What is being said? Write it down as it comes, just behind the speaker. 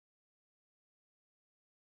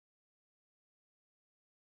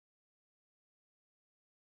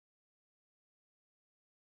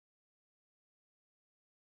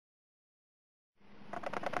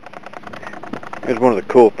Here's one of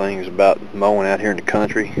the cool things about mowing out here in the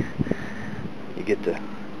country. You get to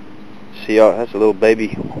see all, that's a little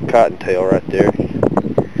baby cottontail right there.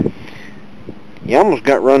 He almost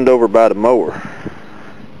got run over by the mower.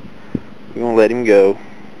 We're gonna let him go.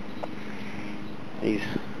 He's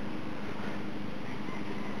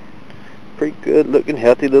pretty good looking,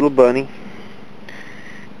 healthy little bunny.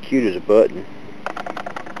 Cute as a button.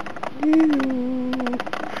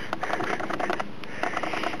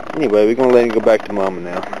 Anyway, we're gonna let him go back to mama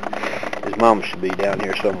now. His mama should be down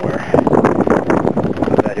here somewhere. I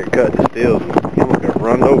was out here cutting this field and he almost got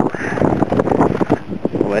run over.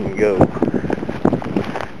 We'll let him go.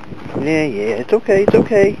 Yeah, it's okay,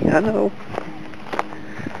 I know.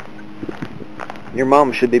 Your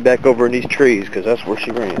mama should be back over in these trees, because that's where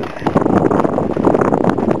she ran.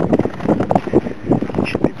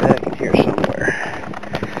 She should be back in here somewhere.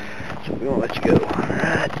 So we're gonna let you go.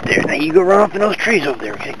 Right there. Now you go run off in those trees over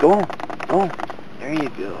there, okay? Go on. Go on. There you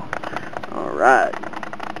go. Alright.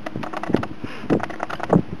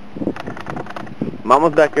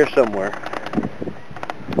 Mama's back there somewhere.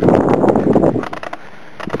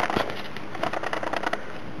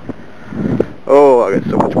 Oh, I got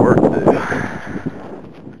so much work to do.